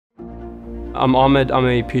I'm Ahmed. I'm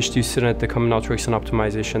a PhD student at the Combinatorics and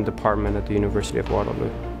Optimization department at the University of Waterloo.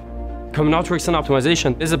 Combinatorics and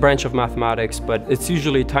Optimization is a branch of mathematics, but it's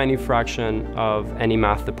usually a tiny fraction of any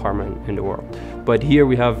math department in the world. But here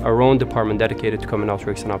we have our own department dedicated to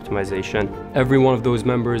Combinatorics and Optimization. Every one of those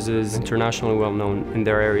members is internationally well known in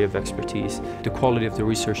their area of expertise. The quality of the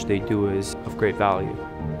research they do is of great value.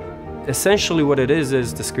 Essentially what it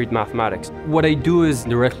is discrete mathematics. What I do is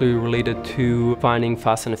directly related to finding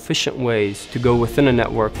fast and efficient ways to go within a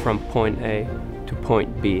network from point A to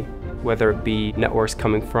point B, whether it be networks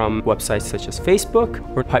coming from websites such as Facebook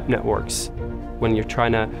or pipe networks, when you're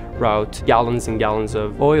trying to route gallons and gallons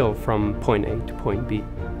of oil from point A to point B.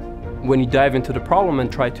 When you dive into the problem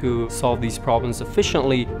and try to solve these problems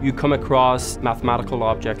efficiently, you come across mathematical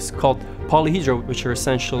objects called Polyhedra, which are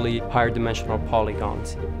essentially higher dimensional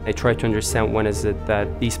polygons. I try to understand when is it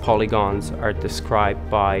that these polygons are described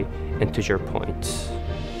by integer points.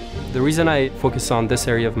 The reason I focus on this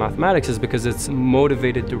area of mathematics is because it's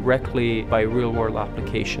motivated directly by real-world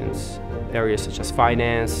applications. Areas such as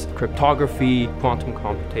finance, cryptography, quantum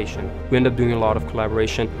computation. We end up doing a lot of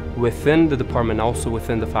collaboration within the department, also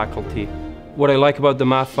within the faculty. What I like about the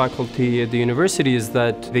math faculty at the university is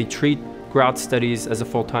that they treat grad studies as a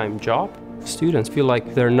full-time job. Students feel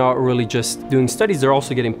like they're not really just doing studies, they're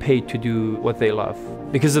also getting paid to do what they love.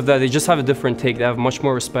 Because of that, they just have a different take. They have much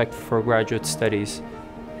more respect for graduate studies,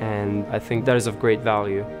 and I think that is of great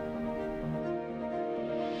value.